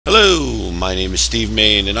My name is Steve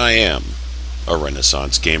Mayne, and I am a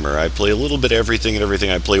Renaissance gamer. I play a little bit of everything, and everything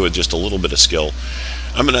I play with just a little bit of skill.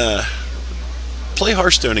 I'm gonna play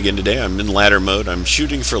Hearthstone again today. I'm in ladder mode. I'm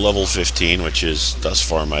shooting for level 15, which is thus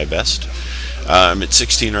far my best. I'm at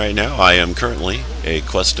 16 right now. I am currently a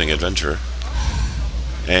questing adventurer.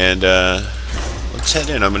 And let's head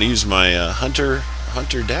in. I'm going to use my hunter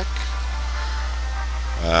deck.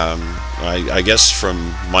 I guess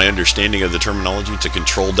from my understanding of the terminology, it's a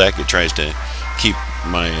control deck. It tries to keep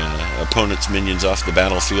my opponent's minions off the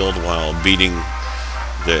battlefield while beating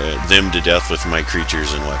them to death with my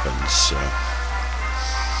creatures and weapons. So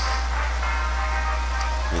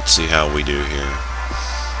let's see how we do here.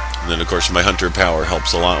 And then, of course, my hunter power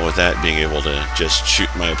helps a lot with that. Being able to just shoot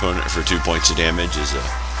my opponent for 2 points of damage is a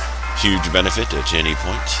huge benefit at any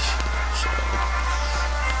point.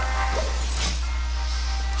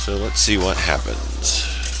 So let's see what happens.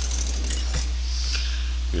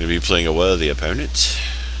 I'm going to be playing a worthy opponent.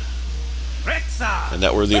 And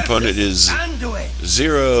that worthy opponent is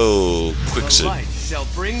Zero Quicksilver. Shall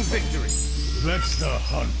bring victory. Let the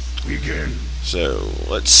hunt begin. So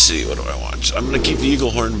let's see, what do I want? I'm going to keep the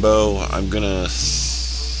Eaglehorn bow. I'm going to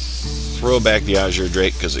throw back the Azure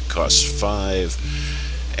Drake because it costs 5.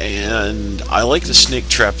 And I like the Snake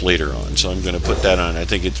Trap later on, so I'm going to put that on. I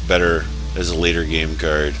think it's better as a later game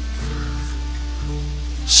card.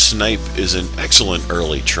 Snipe is an excellent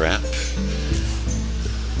early trap.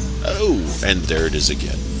 Oh, and there it is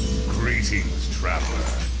again. Greetings, traveler.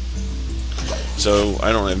 So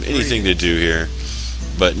I don't have anything to do here.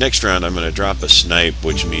 But next round I'm going to drop a snipe,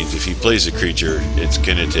 which means if he plays a creature, it's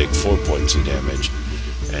going to take 4 points of damage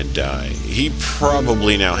and die. He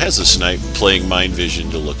probably now has a snipe playing Mind Vision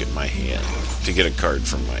to look at my hand, to get a card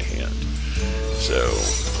from my hand. So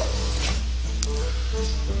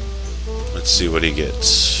let's see what he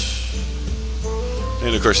gets.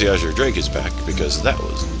 And of course the Azure Drake is back because that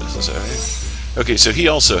wasn't necessary. Okay, so he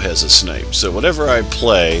also has a snipe. So whatever I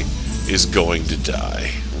play is going to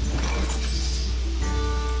die.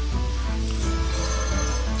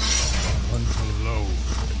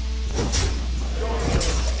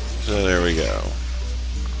 So there we go.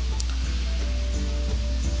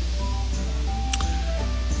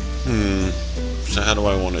 So how do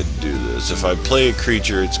I want to do this? If I play a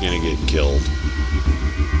creature, it's going to get killed.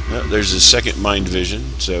 Well, there's his second Mind Vision,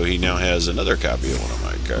 so he now has another copy of one of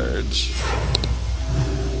my cards.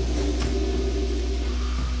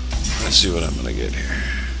 Let's see what I'm going to get here.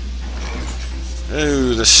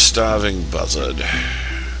 Oh, the Starving Buzzard.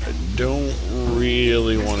 I don't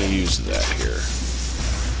really want to use that here.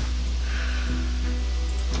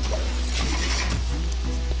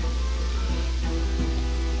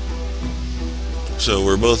 So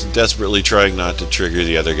we're both desperately trying not to trigger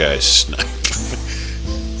the other guy's snipe.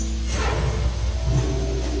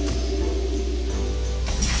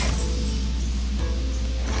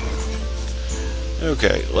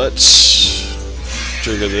 Okay, let's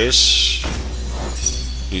trigger this.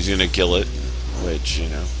 He's gonna kill it, which, you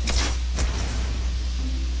know.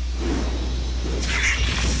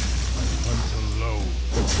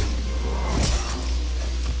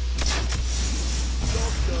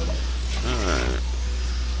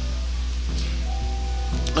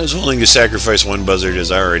 I was willing to sacrifice one buzzard as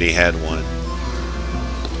I already had one.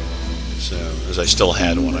 So, as I still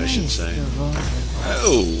had one, I should say.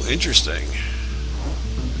 Oh, interesting.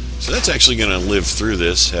 So that's actually going to live through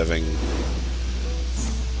this, having...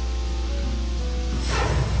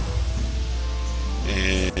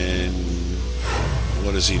 And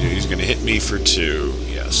what does he do? He's going to hit me for 2.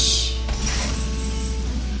 Yes.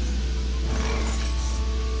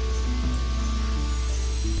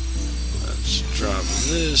 Drop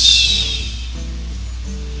this.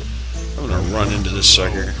 I'm gonna run into this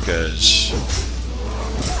sucker because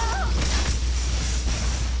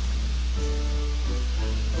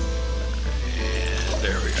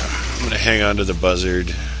there we go. I'm gonna hang on to the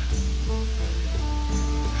buzzard.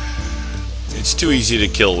 It's too easy to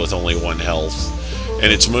kill with only 1 health,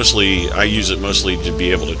 and it's mostly, I use it mostly to be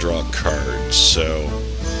able to draw cards. So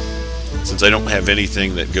since I don't have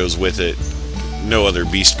anything that goes with it, no other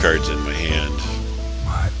beast cards in my hand.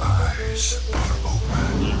 My eyes are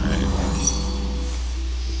open. Alright.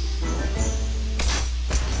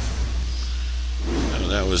 Oh,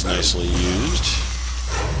 that was nicely used.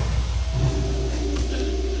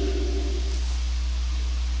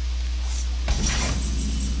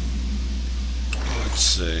 Let's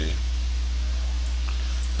see.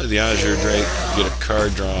 The Azure Drake, get a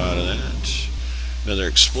card draw out of that. Another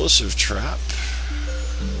explosive trap.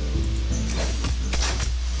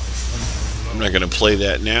 I'm not going to play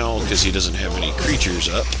that now because he doesn't have any creatures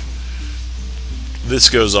up. this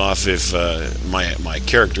goes off if my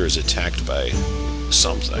character is attacked by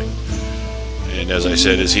something. And as I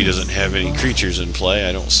said, as he doesn't have any creatures in play,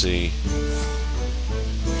 I don't see.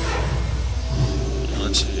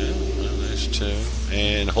 Let's see. Well, there's two.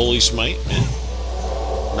 And Holy Smite.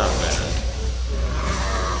 Not bad.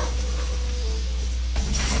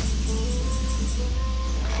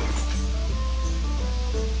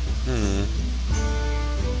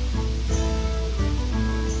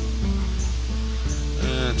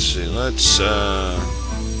 Let's see. Let's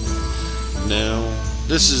no.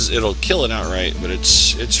 This is, it'll kill it outright, but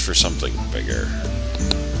it's for something bigger.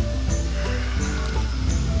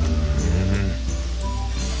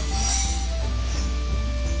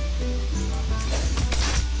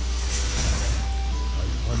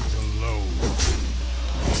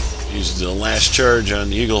 Use the last charge on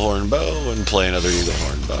the Eaglehorn bow and play another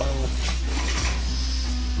Eaglehorn bow.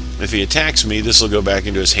 If he attacks me, this will go back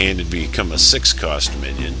into his hand and become a 6-cost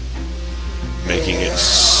minion, making it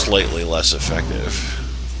slightly less effective.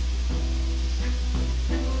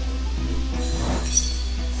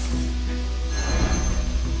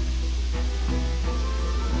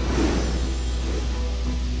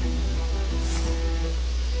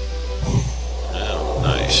 Oh,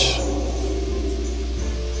 nice.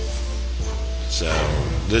 So,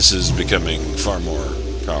 this is becoming far more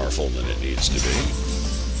powerful than it needs to be.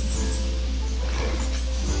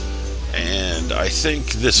 And I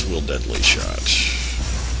think this will deadly shot.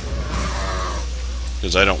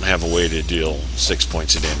 Because I don't have a way to deal 6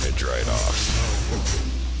 points of damage right off.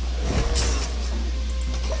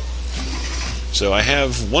 So I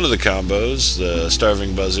have one of the combos, the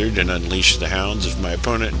Starving Buzzard and Unleash the Hounds. If my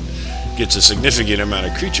opponent gets a significant amount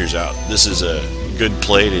of creatures out, this is a good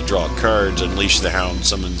play to draw cards. Unleash the Hound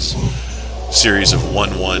summons a series of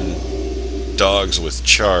 1/1 dogs with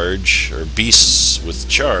charge, or beasts with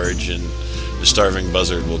charge, and the Starving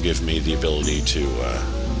Buzzard will give me the ability to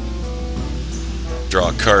draw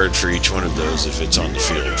a card for each one of those if it's on the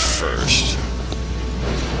field first.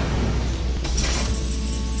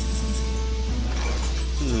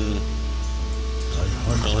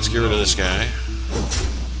 Well, let's get rid of this guy.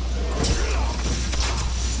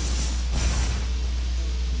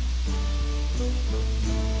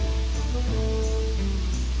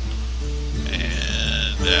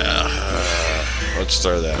 Let's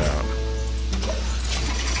throw that out.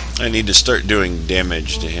 I need to start doing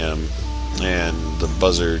damage to him, and the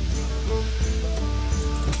buzzard.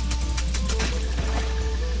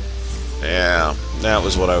 Yeah, that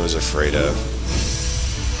was what I was afraid of.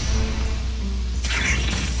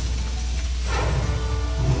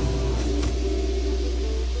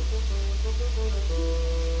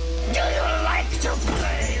 Do you like to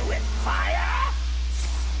play with fire?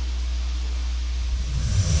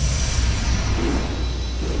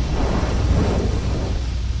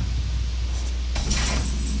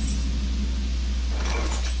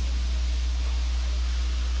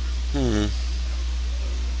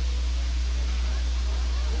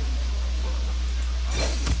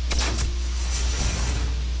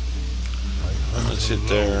 Let's hit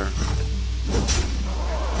there.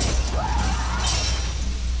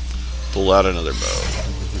 Pull out another bow.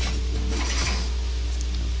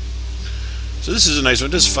 So this is a nice one.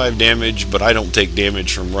 It does 5 damage, but I don't take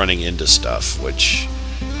damage from running into stuff, which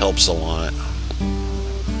helps a lot.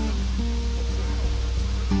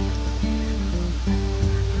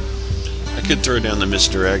 I could throw down the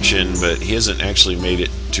misdirection, but he hasn't actually made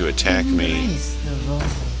it to attack me.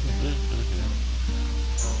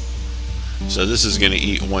 So this is going to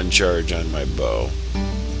eat 1 charge on my bow.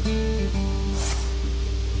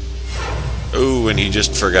 Oh, and he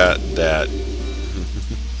just forgot that.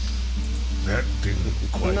 That didn't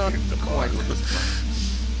quite hit the mark.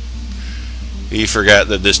 He forgot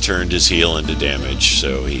that this turned his heal into damage,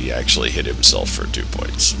 so he actually hit himself for 2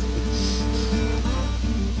 points.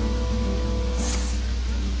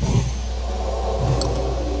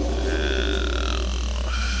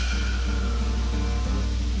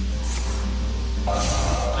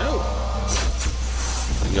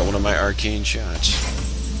 Got one of my arcane shots.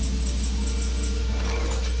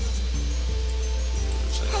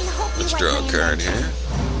 Let's draw a card here.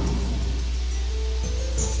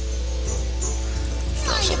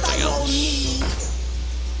 Something else.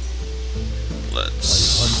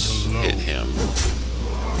 Let's hit him.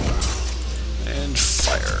 And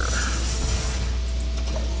fire.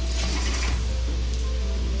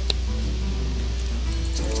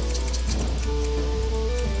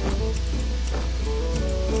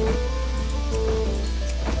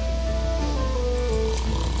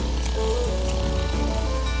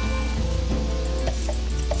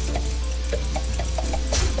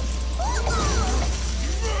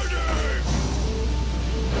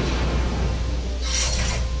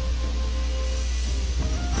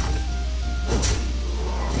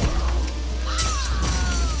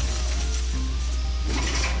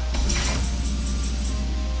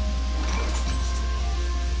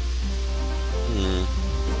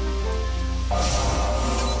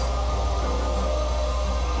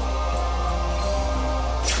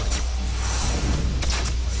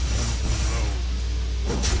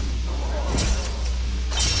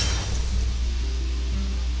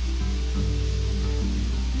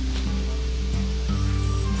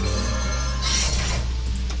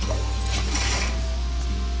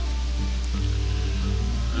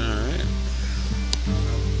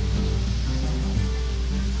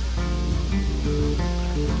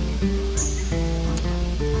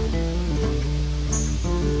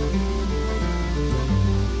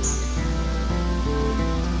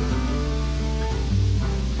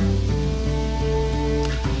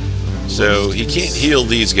 So he can't heal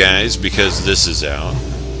these guys because this is out.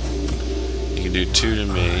 He can do 2 to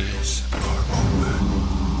me.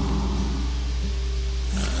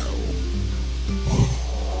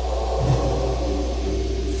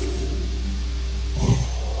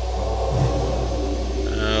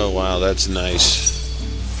 Oh wow, that's nice.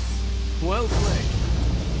 Well played.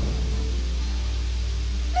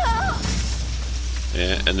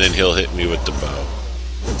 Yeah, and then he'll hit me with the bow.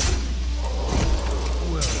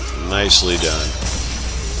 Nicely done.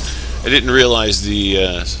 I didn't realize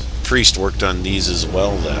the priest worked on these as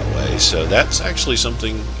well that way, so that's actually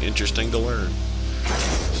something interesting to learn.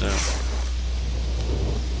 So,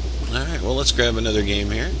 alright, well, let's grab another game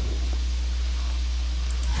here.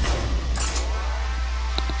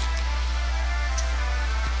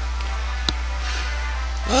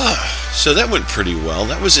 So that went pretty well.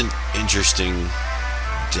 That was an interesting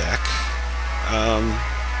deck.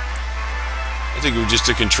 I think it was just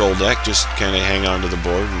a control deck, just kind of hang on to the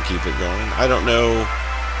board and keep it going. I don't know.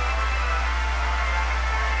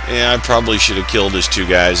 Yeah, I probably should have killed his 2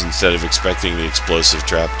 guys instead of expecting the explosive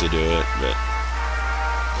trap to do it, but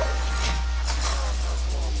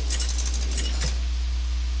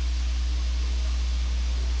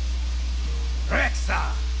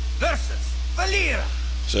Rexa versus Valir.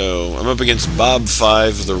 so I'm up against Bob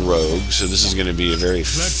 5, the Rogue, so this is going to be a very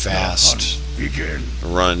fast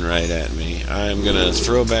run right at me. I'm going to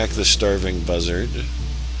throw back the Starving Buzzard.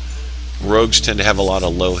 Rogues tend to have a lot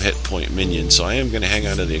of low hit point minions, so I am going to hang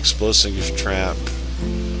on to the Explosive Trap.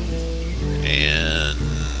 And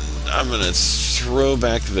I'm going to throw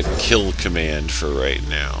back the Kill command for right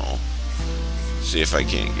now. See if I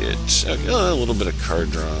can't get a little bit of card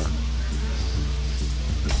draw.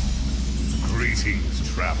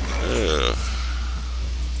 Greetings, traveler.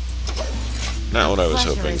 Not what I was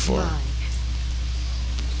hoping for.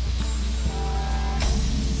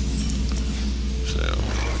 So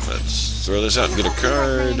let's throw this out and get a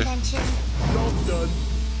card.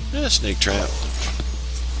 Yeah, Snake Trap.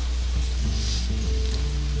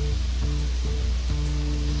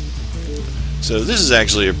 So this is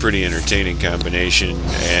actually a pretty entertaining combination,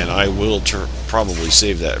 and I will probably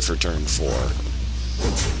save that for turn 4.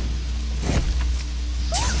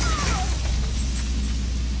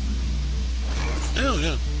 Oh,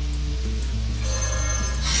 yeah.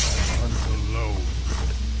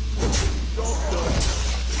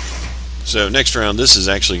 So next round, this is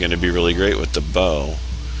actually going to be really great with the bow.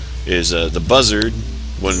 Is the Buzzard,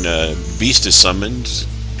 when Beast is summoned,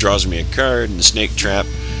 draws me a card, and the Snake Trap,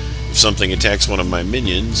 if something attacks one of my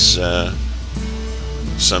minions,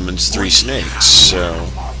 summons 3 snakes. So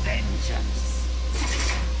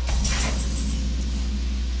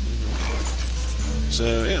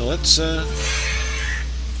yeah, let's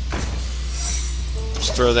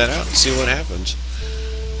throw that out and see what happens.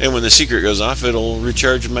 And when the secret goes off, it'll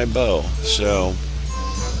recharge my bow. So,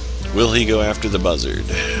 will he go after the Buzzard?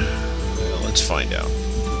 Well, let's find out.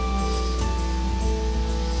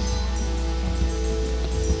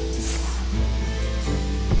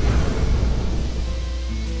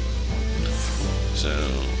 So,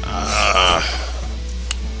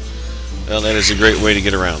 well, that is a great way to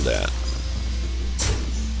get around that.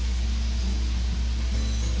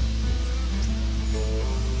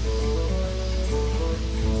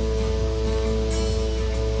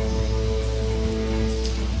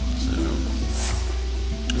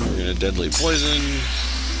 Deadly poison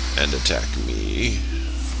and attack me.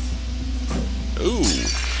 Ooh.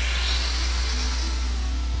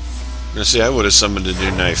 Now see, I would have summoned a new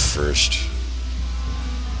knife first.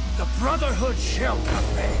 The Brotherhood shall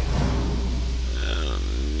prevail.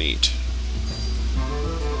 Neat.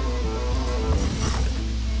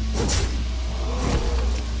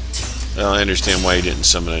 Well, I understand why you didn't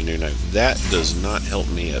summon a new knife. That does not help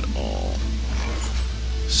me at all.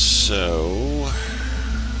 So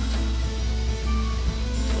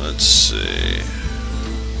let's see.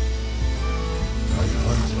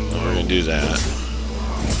 We're going to do that.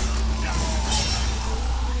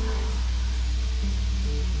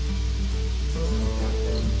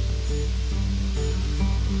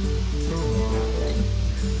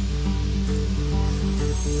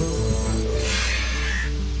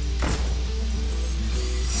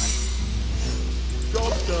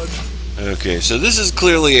 Okay, so this is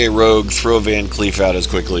clearly a rogue. Throw Van Cleef out as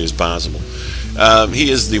quickly as possible. He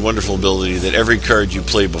has the wonderful ability that every card you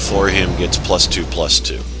play before him gets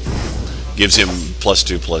 +2/+2. Gives him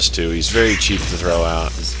 +2/+2. He's very cheap to throw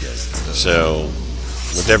out. So,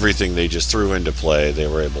 with everything they just threw into play, they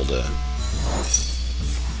were able to...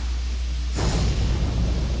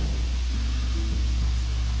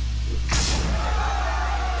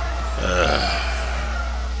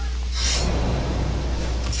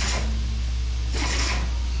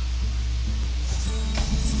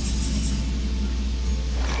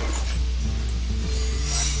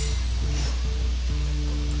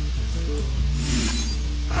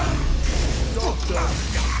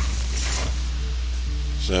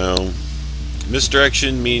 So,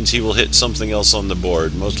 misdirection means he will hit something else on the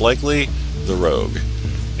board. Most likely, the rogue.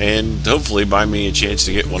 And hopefully buy me a chance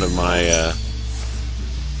to get one of my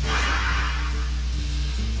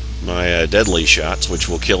deadly shots, which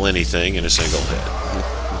will kill anything in a single hit.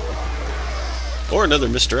 Or another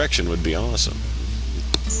misdirection would be awesome.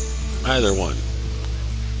 Either one.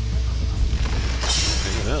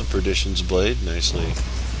 Check it out, Perdition's Blade, nicely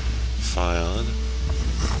filed.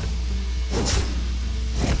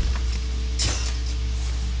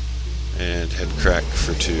 And head crack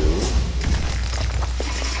for 2.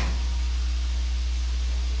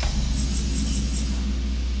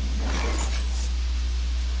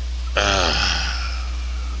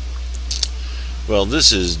 Well,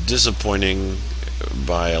 this is disappointing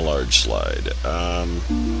by a large slide.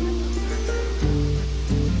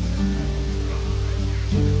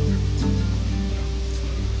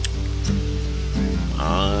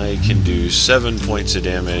 I can do 7 points of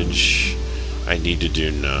damage. I need to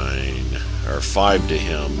do 9. Or 5 to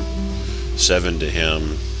him. 7 to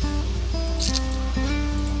him.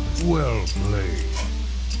 Well played.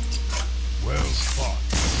 Well fought.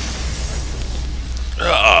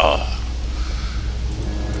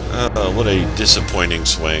 What a disappointing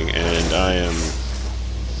swing, and I am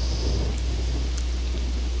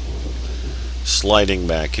sliding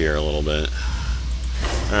back here a little bit.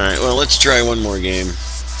 Alright, well, let's try one more game.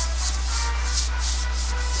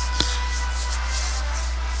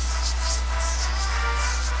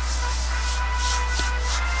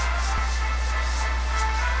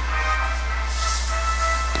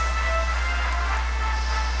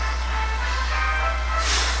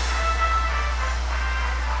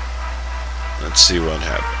 Let's see what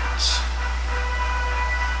happens.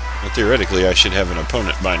 Well, theoretically, I should have an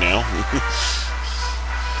opponent by now.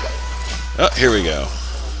 Oh, here we go.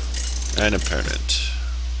 An opponent.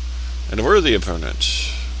 And a worthy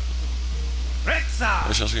opponent.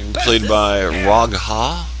 Played by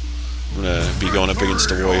Rogha. I'm going to be going up against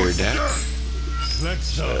a warrior deck.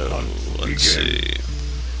 So, let's see.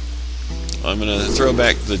 I'm going to throw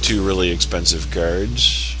back the 2 really expensive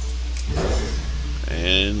cards.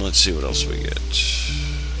 And let's see what else we get.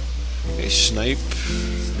 Okay, Snipe.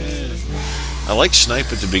 I like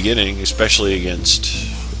Snipe at the beginning, especially against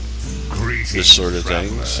this sort of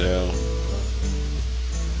thing, so...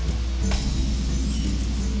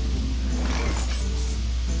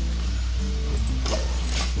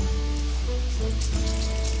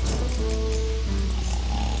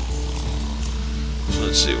 So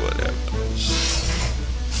let's see what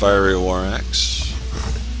happens. Fiery War Axe.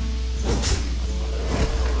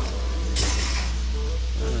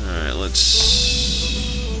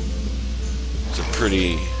 It's a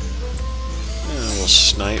pretty little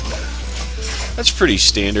Snipe. That's pretty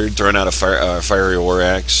standard. Throwing out a fiery war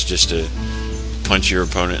axe just to punch your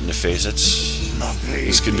opponent in the face.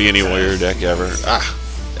 This could be any warrior deck ever. Ah,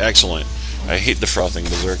 excellent. I hate the Frothing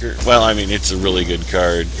Berserker. Well, I mean, it's a really good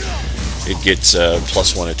card. It gets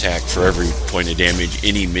 +1 attack for every point of damage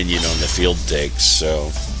any minion on the field takes.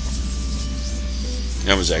 So.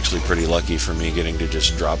 That was actually pretty lucky for me getting to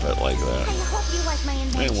just drop it like that. I hope you like my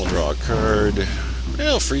invention. And we'll draw a card.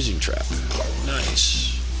 Well, Freezing Trap. Nice.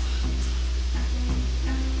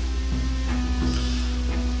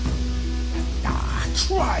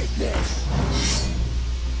 Try this.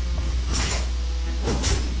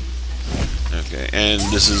 Okay, and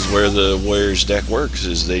this is where the Warriors deck works,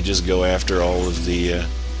 is they just go after all of the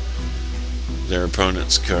their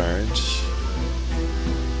opponent's cards.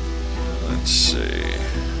 Let's see.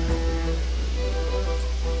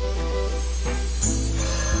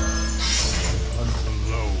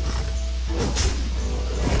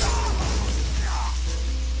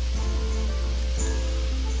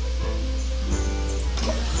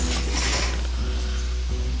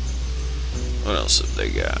 What else have they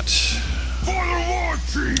got?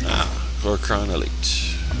 Chlorocron Elite.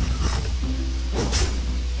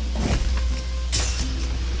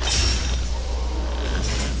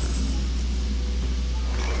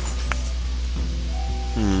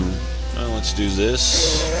 Well, let's do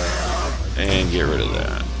this and get rid of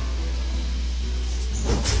that.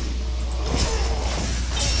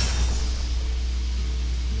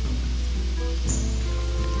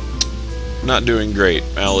 Not doing great,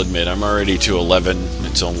 I'll admit. I'm already to 11.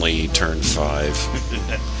 It's only turn 5.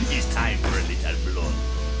 It's time for a little blood.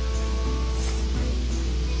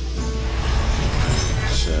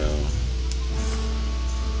 So...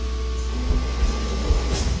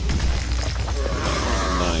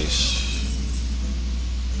 Nice.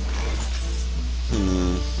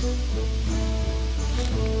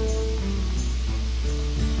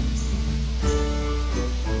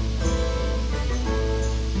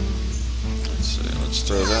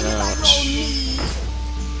 throw that out.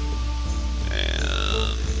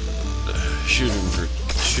 And shoot him for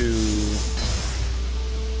 2.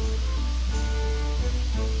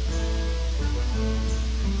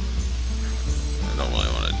 I don't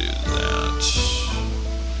really want to do that.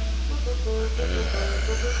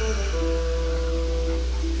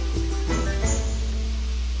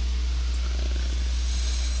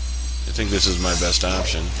 I think this is my best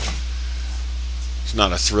option. It's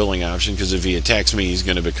not a thrilling option because if he attacks me, he's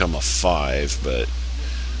going to become a 5. But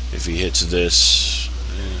if he hits this,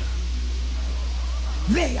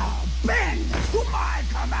 They are bent to my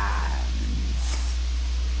command.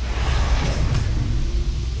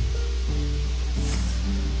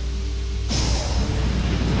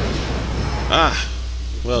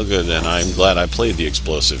 well, good then. I'm glad I played the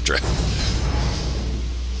explosive dragon.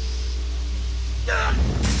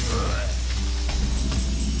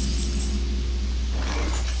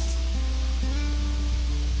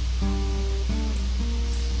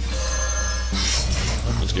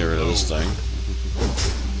 Let's get rid of this thing.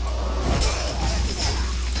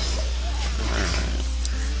 Alright.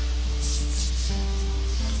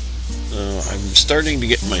 So I'm starting to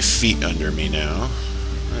get my feet under me now.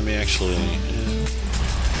 Let me actually...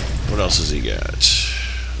 what else has he got?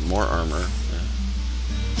 More armor.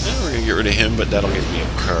 We're going to get rid of him, but that'll get me a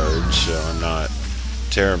card, so I'm not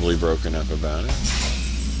terribly broken up about it.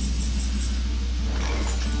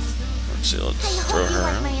 Let's see, let's throw her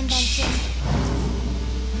out.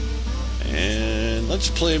 And let's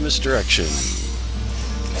play Misdirection.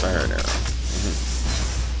 Fire an arrow.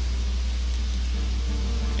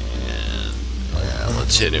 And yeah,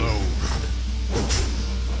 let's hit him.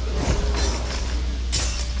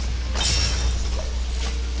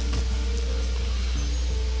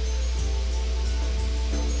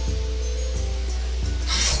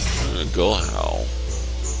 Go howl.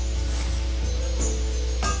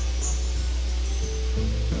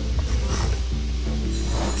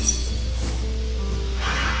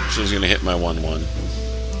 She's gonna hit my 1/1.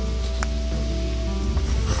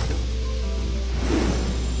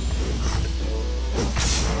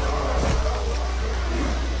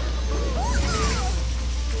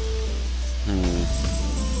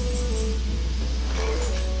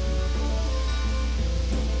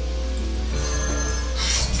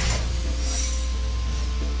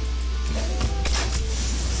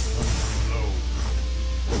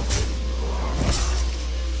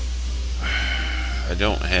 I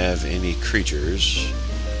don't have any creatures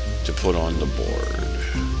to put on the board.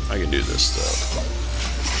 I can do this though.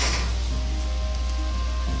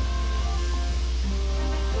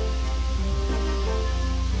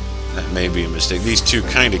 That may be a mistake. These two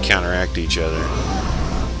kind of counteract each other.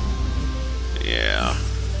 Yeah.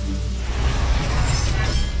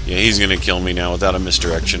 Yeah, he's gonna kill me now without a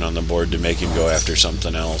misdirection on the board to make him go after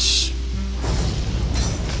something else.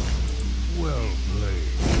 Well played.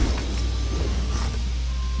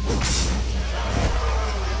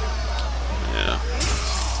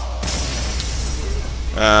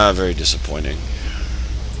 Yeah. Very disappointing.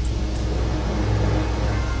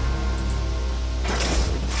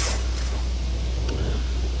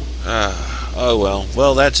 Oh well.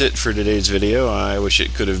 Well, that's it for today's video. I wish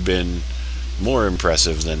it could have been more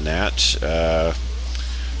impressive than that.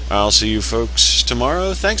 I'll see you folks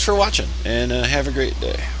tomorrow. Thanks for watching, and have a great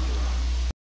day.